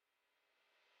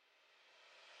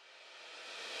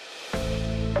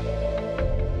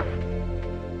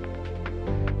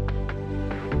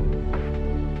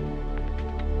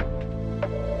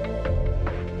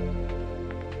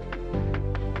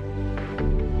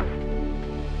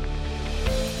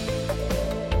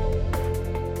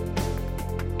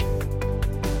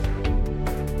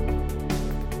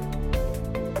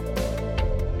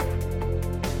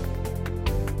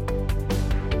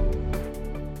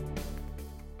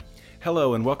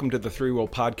Hello and welcome to the Three Wheel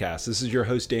Podcast. This is your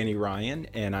host, Danny Ryan,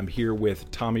 and I'm here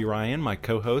with Tommy Ryan, my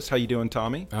co-host. How you doing,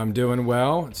 Tommy? I'm doing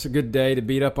well. It's a good day to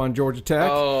beat up on Georgia Tech.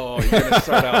 Oh, you're going to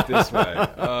start out this way.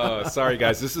 Oh, sorry,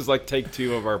 guys. This is like take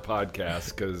two of our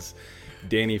podcast because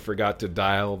Danny forgot to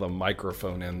dial the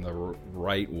microphone in the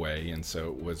right way, and so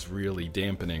it was really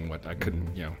dampening what I couldn't,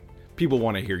 people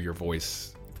want to hear your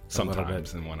voice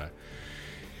sometimes and want to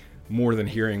more than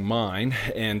hearing mine.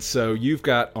 And so you've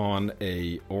got on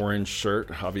a orange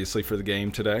shirt, obviously, for the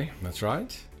game today. That's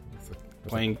right.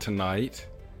 Playing tonight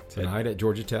at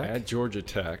Georgia Tech. At Georgia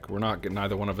Tech. We're not,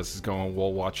 neither one of us is going,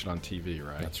 we'll watch it on TV,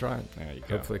 right? That's right. There you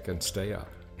go. Hopefully it can stay up.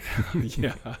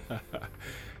 Yeah.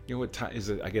 You know what time is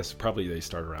it? I guess probably they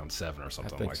start around 7 or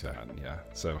something like so. that. Yeah.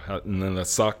 So, and then the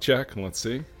sock check. Let's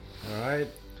see. All right.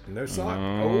 No sock.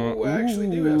 I actually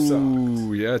do have socks.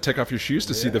 Ooh, yeah. Take off your shoes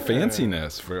to see the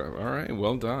fanciness. All right.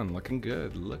 Well done. Looking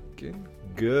good. Looking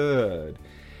good.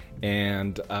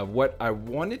 And what I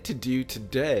wanted to do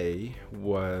today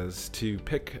was to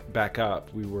pick back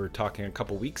up. We were talking a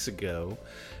couple weeks ago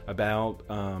about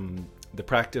the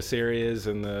practice areas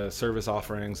and the service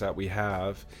offerings that we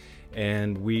have.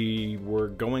 And we were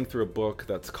going through a book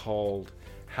that's called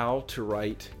How to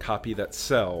Write Copy That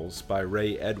Sells by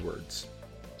Ray Edwards.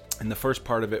 In the first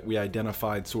part of it, we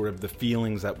identified sort of the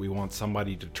feelings that we want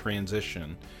somebody to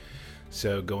transition.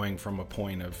 So going from a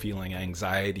point of feeling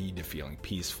anxiety to feeling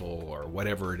peaceful or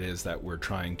whatever it is that we're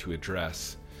trying to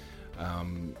address.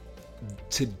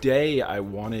 Today, I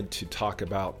wanted to talk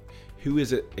about who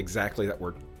is it exactly that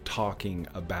we're talking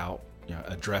about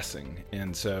addressing.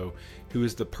 And so who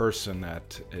is the person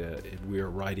that we're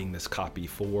writing this copy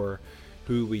for?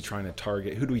 Who are we trying to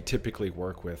target? Who do we typically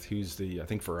work with? I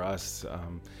think for us,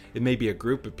 it may be a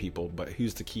group of people, but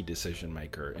who's the key decision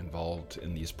maker involved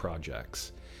in these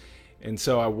projects? And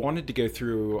so I wanted to go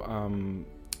through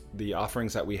the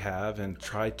offerings that we have and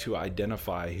try to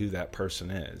identify who that person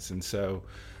is. And so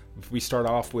if we start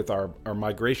off with our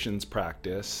migrations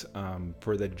practice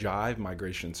for the Jive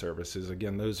migration services,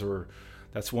 again,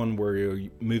 that's one where you're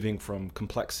moving from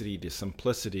complexity to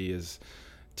simplicity is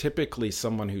typically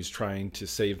someone who's trying to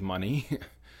save money.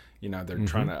 They're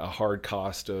trying to a hard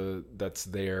cost that's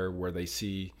there where they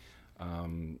see,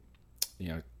 Jive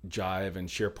and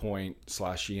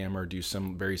SharePoint / Yammer do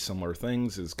some very similar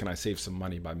things. Is can I save some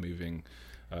money by moving,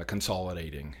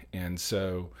 consolidating? And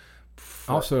so,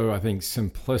 also I think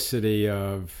simplicity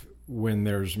of when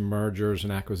there's mergers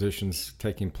and acquisitions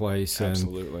taking place.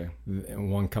 Absolutely.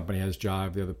 And one company has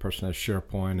Jive, the other person has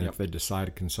SharePoint. And if they decide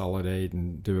to consolidate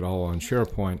and do it all on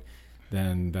SharePoint,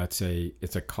 then it's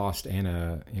a cost and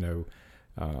a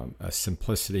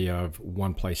simplicity of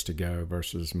one place to go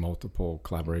versus multiple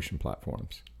collaboration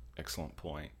platforms. Excellent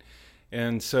point.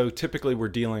 And so typically we're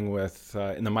dealing with,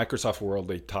 in the Microsoft world,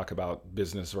 they talk about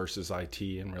business versus IT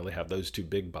and really have those two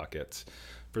big buckets.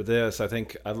 For this, I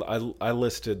think I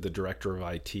listed the director of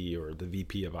IT or the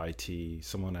VP of IT,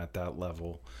 someone at that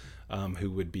level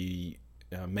who would be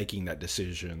making that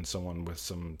decision, someone with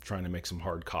trying to make some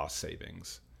hard cost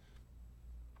savings.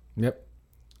 Yep.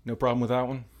 No problem with that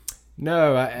one?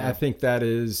 No, I think that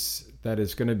is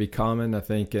going to be common. I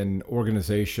think in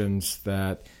organizations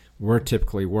that we're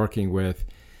typically working with,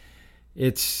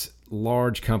 it's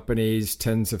large companies,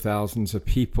 tens of thousands of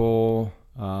people,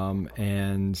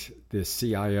 and the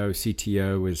CIO,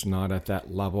 CTO is not at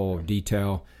that level of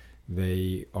detail.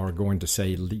 They are going to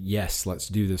say, yes, let's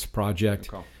do this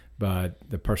project. Okay. But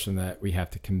the person that we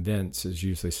have to convince is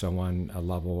usually someone a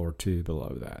level or two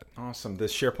below that. Awesome. The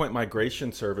SharePoint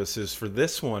migration services for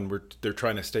this one, they're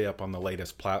trying to stay up on the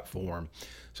latest platform.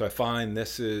 So I find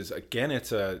this is, again,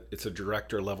 it's a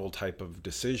director level type of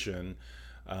decision,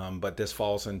 but this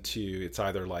falls into, it's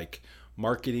either like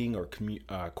marketing or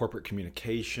corporate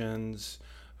communications,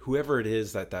 whoever it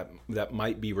is that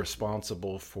might be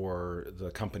responsible for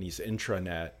the company's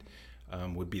intranet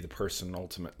would be the person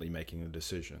ultimately making the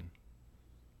decision.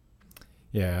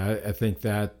 Yeah, I think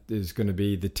that is going to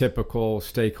be the typical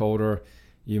stakeholder.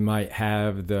 You might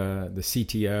have the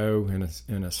CTO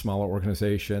in a smaller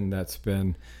organization that's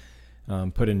been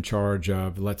put in charge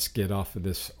of, let's get off of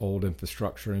this old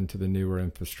infrastructure into the newer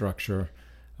infrastructure.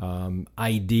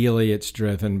 Ideally, it's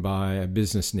driven by a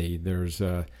business need. There's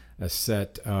a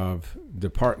set of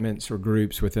departments or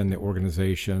groups within the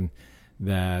organization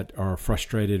that are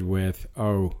frustrated with,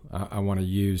 I want to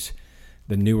use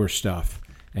the newer stuff.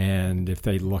 And if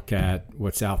they look at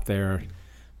what's out there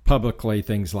publicly,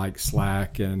 things like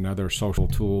Slack and other social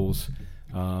tools,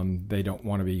 they don't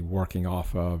want to be working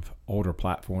off of older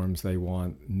platforms. They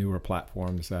want newer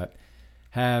platforms that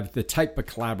have the type of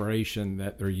collaboration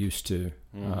that they're used to.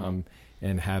 Mm-hmm.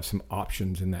 and have some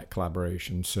options in that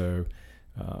collaboration. So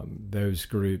those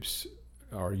groups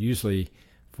are usually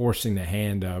forcing the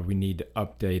hand of, we need to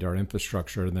update our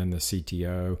infrastructure. Then the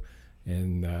CTO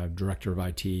and director of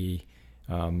IT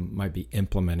might be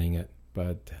implementing it.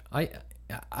 But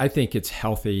I think it's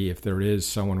healthy if there is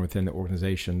someone within the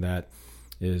organization that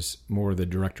is more the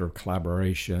director of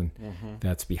collaboration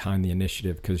that's behind the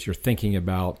initiative, because you're thinking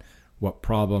about what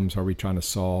problems are we trying to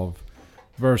solve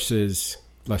versus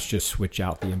let's just switch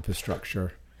out the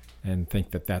infrastructure and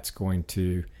think that that's going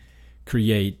to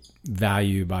create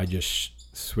value by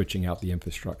just switching out the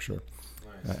infrastructure.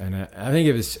 Nice. And I think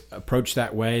if it's approached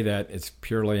that way, that it's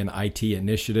purely an IT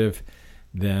initiative,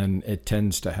 then it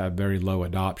tends to have very low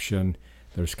adoption.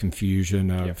 There's confusion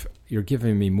of, you're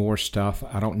giving me more stuff.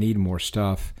 I don't need more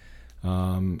stuff.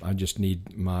 I just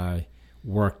need my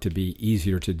work to be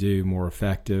easier to do, more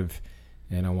effective.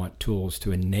 And I want tools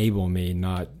to enable me,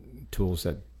 not tools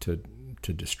that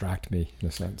to distract me, in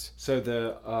a sense. So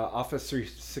the Office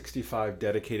 365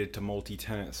 dedicated to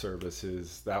multi-tenant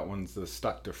services, that one's the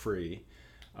stuck to free.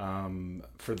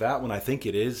 For that one, I think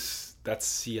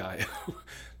that's CIO.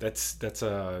 that's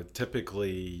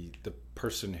typically the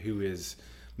person who is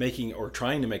making or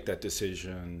trying to make that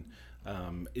decision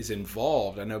is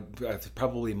involved. I know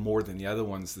probably more than the other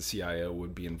ones, the CIO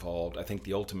would be involved. I think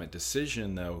the ultimate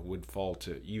decision, though, would fall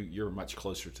to you. You're much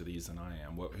closer to these than I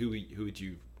am. Who would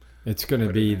you? It's going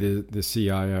to be the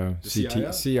CIO, CTO,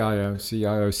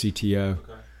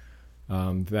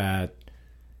 okay. That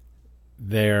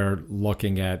they're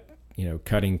looking at,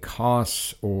 cutting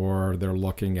costs, or they're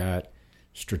looking at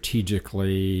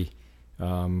strategically,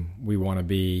 we want to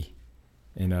be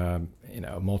in a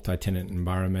multi-tenant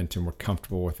environment, and we're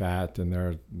comfortable with that,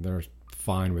 and they're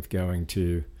fine with going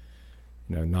to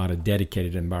not a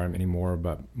dedicated environment anymore,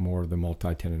 but more of the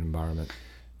multi-tenant environment.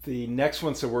 The next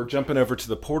one, so we're jumping over to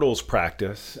the portals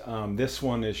practice. This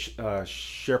one is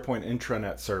SharePoint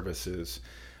intranet services.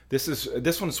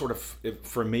 This one sort of,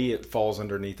 for me, it falls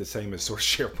underneath the same as sort of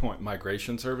SharePoint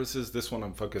migration services. This one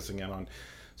I'm focusing in on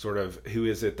sort of who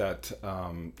is it that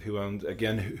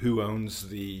who owns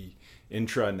the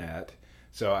intranet.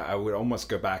 So I would almost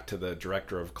go back to the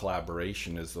director of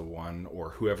collaboration as the one, or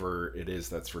whoever it is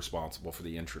that's responsible for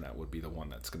the intranet would be the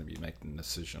one that's going to be making the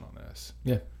decision on this.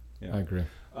 Yeah. I agree.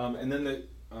 And then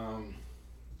I'm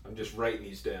just writing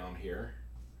these down here.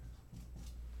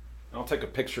 I'll take a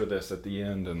picture of this at the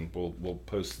end, and we'll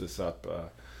post this up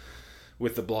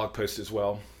with the blog post as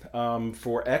well.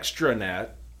 For extranet,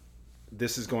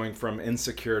 this is going from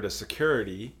insecure to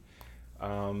security.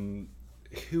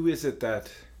 Who's it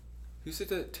that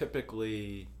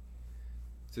typically,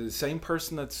 is it the same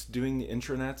person that's doing the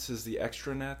intranets as the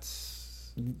extranets?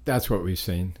 That's what we've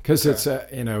seen, because it's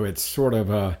it's sort of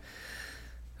a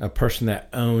person that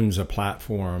owns a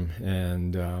platform,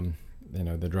 and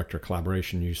the director of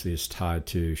collaboration usually is tied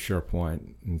to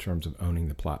SharePoint in terms of owning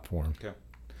the platform. Okay.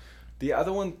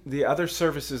 The other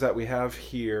services that we have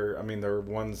here, I mean, there are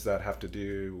ones that have to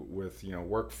do with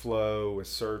workflow, with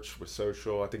search, with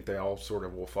social. I think they all sort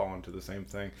of will fall into the same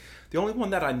thing. The only one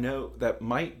that I know that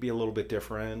might be a little bit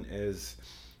different is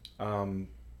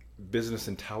business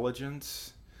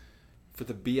intelligence for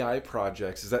the BI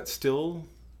projects. Is that still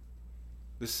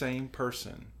the same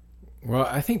person? Well,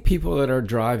 I think people that are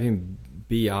driving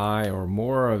BI are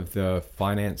more of the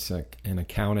finance and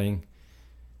accounting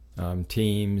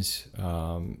teams,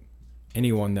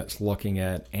 anyone that's looking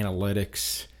at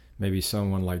analytics, maybe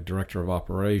someone like director of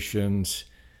operations,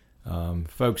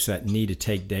 folks that need to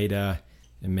take data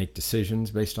and make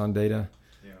decisions based on data.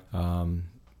 Yeah.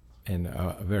 And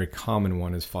a very common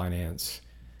one is finance.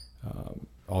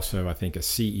 Also, I think a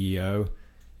CEO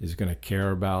is going to care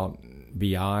about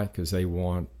BI because they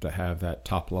want to have that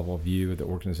top level view of the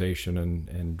organization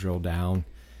and drill down.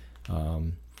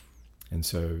 And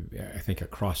so I think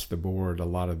across the board, a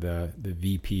lot of the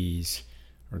VPs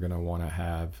are going to want to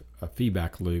have a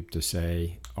feedback loop to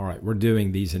say, all right, we're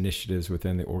doing these initiatives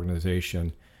within the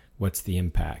organization. What's the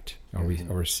impact? Are we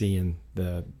seeing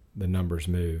the numbers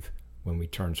move when we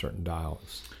turn certain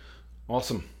dials?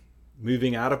 Awesome.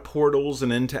 Moving out of portals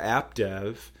and into app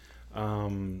dev.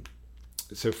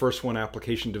 So first one,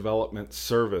 application development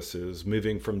services,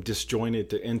 moving from disjointed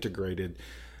to integrated.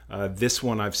 This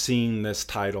one, I've seen this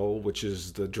title, which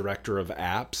is the director of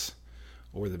apps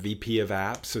or the VP of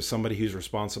apps. So somebody who's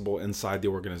responsible inside the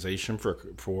organization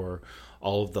for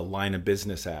all of the line of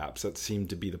business apps. That seemed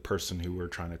to be the person who we're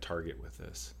trying to target with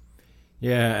this.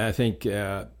 Yeah, I think,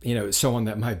 someone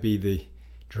that might be the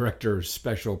director of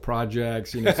special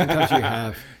projects. Sometimes you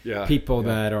have people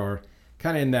that are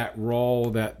kind of in that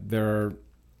role that they're,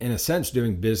 in a sense,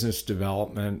 doing business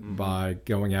development by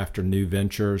going after new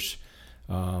ventures.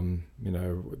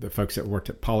 The folks that worked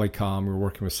at Polycom were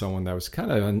working with someone that was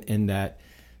kind of in that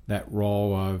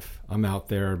role of, I'm out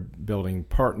there building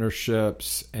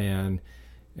partnerships and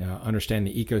understand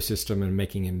the ecosystem and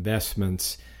making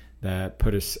investments that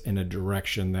put us in a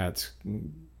direction that's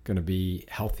going to be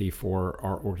healthy for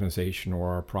our organization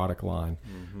or our product line.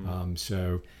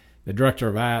 So the director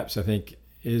of apps, I think,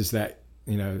 is that,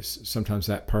 sometimes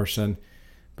that person,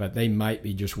 but they might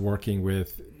be just working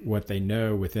with what they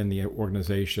know within the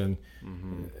organization.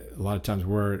 A lot of times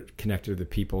we're connected to the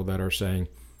people that are saying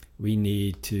we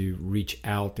need to reach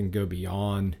out and go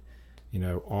beyond,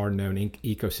 our known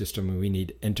ecosystem, and we need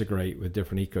to integrate with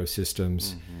different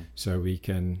ecosystems so we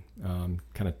can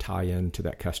kind of tie into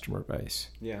that customer base.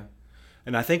 Yeah.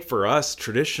 And I think for us,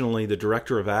 traditionally, the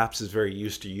director of apps is very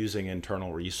used to using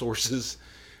internal resources.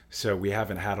 So we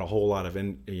haven't had a whole lot of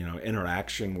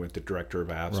interaction with the director of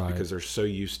apps because they're so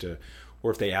used to,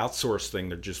 or if they outsource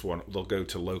they'll go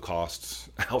to low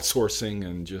cost outsourcing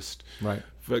and just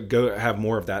go have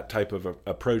more of that type of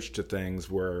approach to things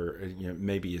where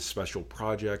maybe a special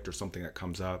project or something that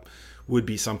comes up would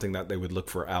be something that they would look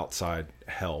for outside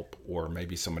help, or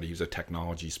maybe somebody who's a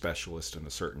technology specialist in a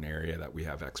certain area that we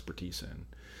have expertise in.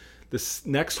 This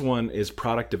next one is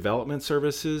product development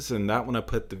services, and that one I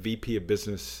put the VP of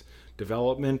business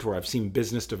development, or I've seen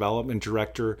business development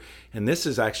director. And this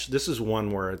is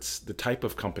one where it's the type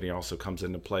of company also comes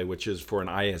into play, which is for an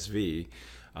ISV.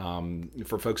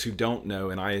 For folks who don't know,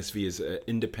 an ISV is an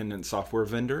independent software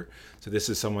vendor. So this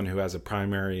is someone who has a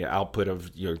primary output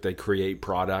of, they create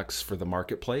products for the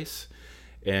marketplace.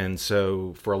 And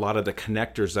so for a lot of the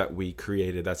connectors that we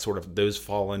created, those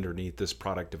fall underneath this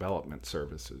product development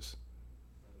services.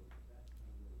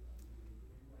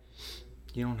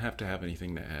 You don't have to have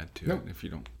anything to add to it if you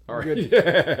don't. All right. Good.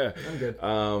 Yeah. I'm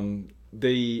good.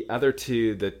 The other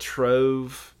two, the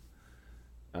Trove.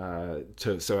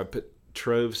 So I put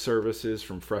Trove services,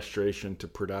 from frustration to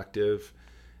productive.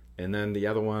 And then the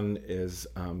other one is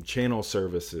channel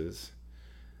services.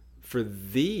 For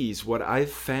these, what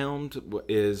I've found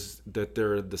is that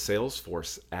they're the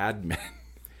Salesforce admin.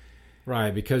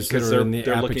 Right, because they're in the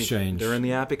App Exchange. They're in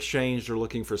the App Exchange. They're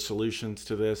looking for solutions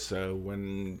to this. So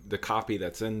when the copy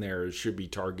that's in there should be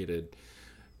targeted,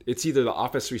 it's either the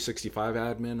Office 365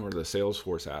 admin or the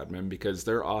Salesforce admin, because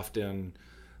they're often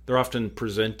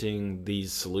presenting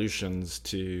these solutions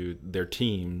to their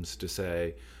teams to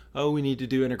say, oh, we need to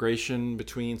do integration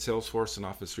between Salesforce and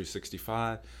Office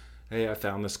 365. Hey, I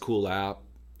found this cool app.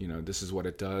 This is what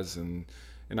it does. And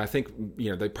I think,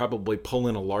 they probably pull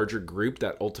in a larger group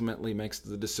that ultimately makes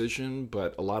the decision.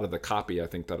 But a lot of the copy, I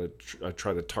think, that I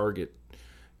try to target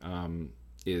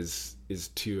is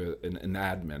to an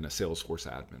admin, a Salesforce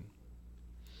admin.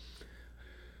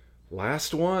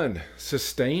 Last one,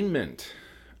 sustainment,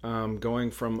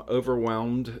 going from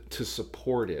overwhelmed to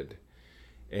supported.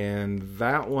 And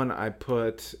that one I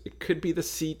put, it could be the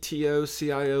CTO,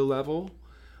 CIO level.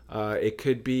 It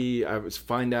could be, I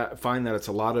find that it's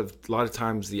a lot of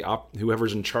times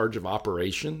whoever's in charge of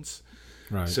operations.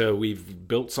 Right. So we've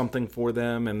built something for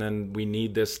them, and then we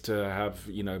need this to have,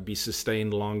 be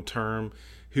sustained long term.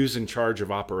 Who's in charge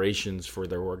of operations for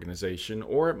their organization?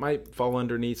 Or it might fall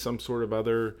underneath some sort of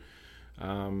other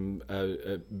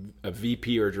a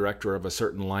VP or director of a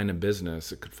certain line of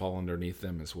business. It could fall underneath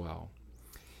them as well.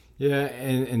 Yeah,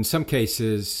 and in some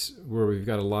cases where we've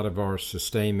got a lot of our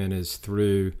sustainment is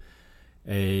through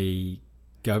a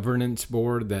governance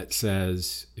board that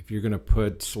says, if you're going to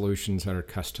put solutions that are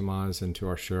customized into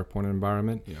our SharePoint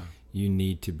environment, you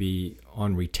need to be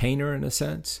on retainer in a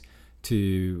sense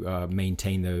to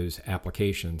maintain those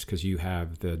applications, because you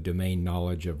have the domain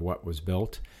knowledge of what was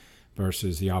built,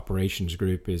 versus the operations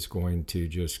group is going to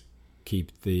just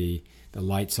keep the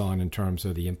lights on in terms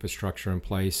of the infrastructure in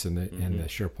place and the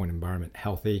SharePoint environment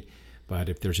healthy. But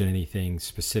if there's anything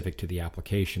specific to the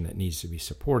application that needs to be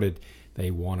supported,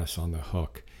 they want us on the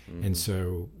hook. And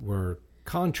so we're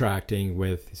contracting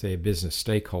with, say, a business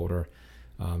stakeholder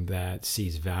that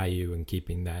sees value in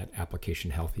keeping that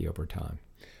application healthy over time.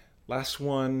 Last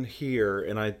one here,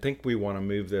 and I think we want to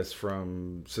move this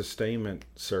from sustainment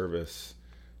service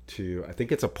to, I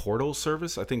think it's a portal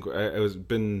service. I think it was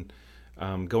been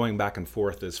going back and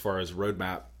forth as far as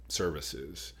roadmap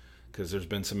services, because there's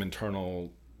been some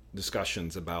internal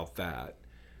discussions about that.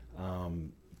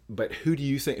 But who do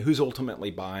you think, who's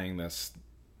ultimately buying this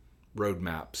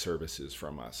roadmap services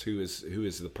from us? Who is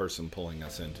the person pulling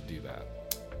us in to do that?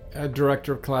 A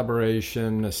director of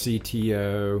collaboration, a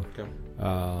CTO,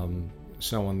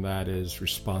 someone that is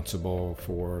responsible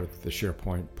for the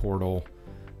SharePoint portal,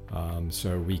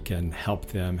 So we can help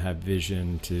them have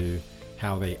vision to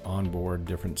how they onboard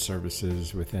different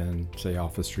services within, say,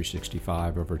 Office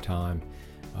 365 over time,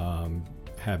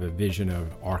 have a vision of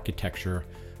architecture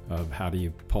of how do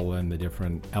you pull in the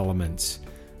different elements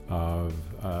of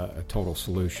a total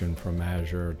solution from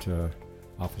Azure to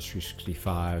Office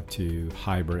 365 to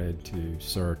hybrid to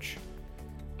search,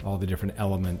 all the different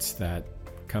elements that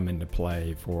come into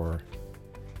play for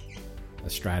a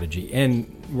strategy.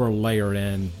 And we'll layer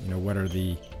in, what are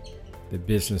the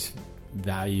business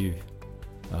value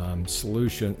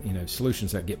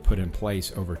solutions that get put in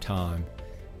place over time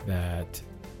that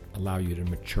allow you to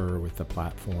mature with the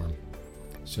platform.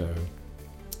 So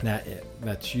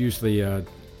that's usually a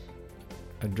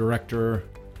director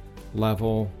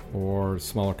level, or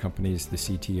smaller companies, the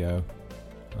CTO,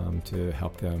 to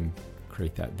help them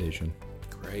create that vision.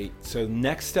 Great. So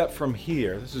next step from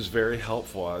here, this is very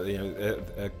helpful.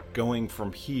 Going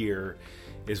from here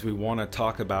is we want to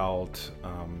talk about,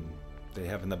 they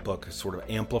have in the book sort of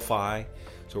amplify.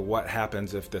 So what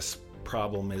happens if this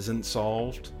problem isn't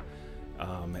solved?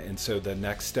 And so the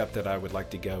next step that I would like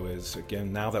to go is,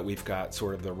 again, now that we've got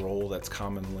sort of the role that's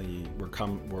commonly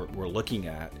we're looking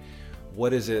at,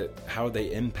 what is it, how are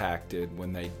they impacted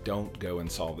when they don't go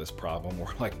and solve this problem,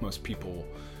 or like most people,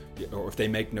 or if they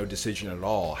make no decision at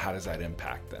all, how does that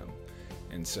impact them?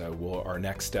 And so our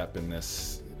next step in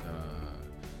this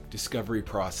discovery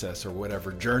process, or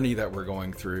whatever journey that we're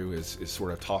going through, is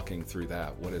sort of talking through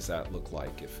that. What does that look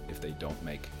like if they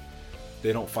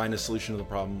don't find a solution to the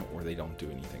problem, or they don't do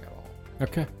anything at all?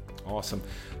 Okay. Awesome.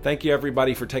 Thank you,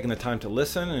 everybody, for taking the time to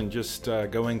listen and just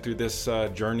going through this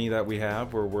journey that we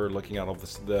have, where we're looking at all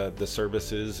the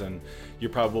services. And you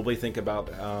probably think about,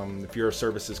 if you're a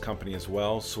services company as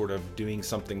well, sort of doing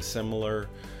something similar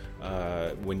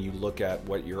when you look at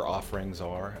what your offerings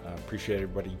are. Appreciate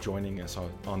everybody joining us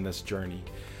on this journey.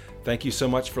 Thank you so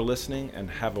much for listening, and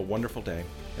have a wonderful day.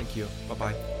 Thank you.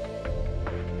 Bye-bye.